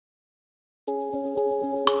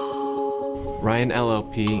Ryan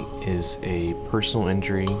LLP is a personal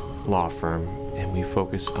injury law firm, and we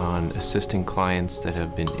focus on assisting clients that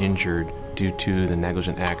have been injured due to the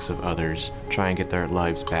negligent acts of others, try and get their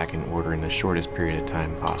lives back in order in the shortest period of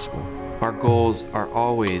time possible. Our goals are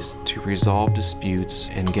always to resolve disputes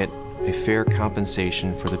and get a fair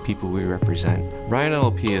compensation for the people we represent. Ryan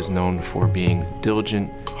LLP is known for being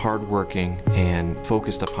diligent, hardworking, and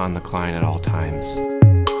focused upon the client at all times.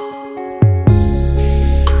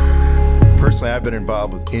 Personally, I've been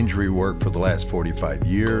involved with injury work for the last 45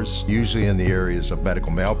 years, usually in the areas of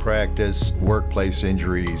medical malpractice, workplace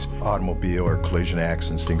injuries, automobile or collision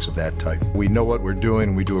accidents, things of that type. We know what we're doing,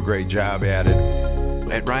 and we do a great job at it.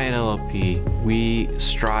 At Ryan LLP, we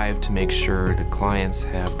strive to make sure the clients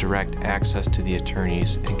have direct access to the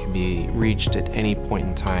attorneys and can be reached at any point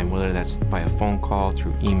in time, whether that's by a phone call,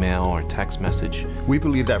 through email, or text message. We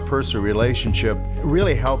believe that personal relationship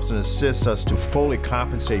really helps and assists us to fully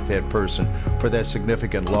compensate that person for that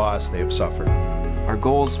significant loss they have suffered. Our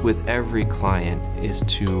goals with every client is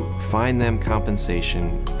to find them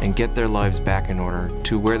compensation and get their lives back in order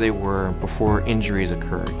to where they were before injuries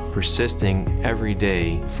occurred. Persisting every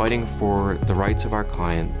day, fighting for the rights of our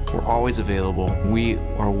client. We're always available. We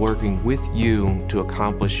are working with you to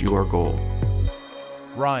accomplish your goal.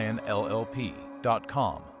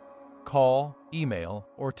 RyanLLP.com. Call, email,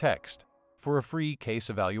 or text for a free case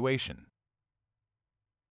evaluation.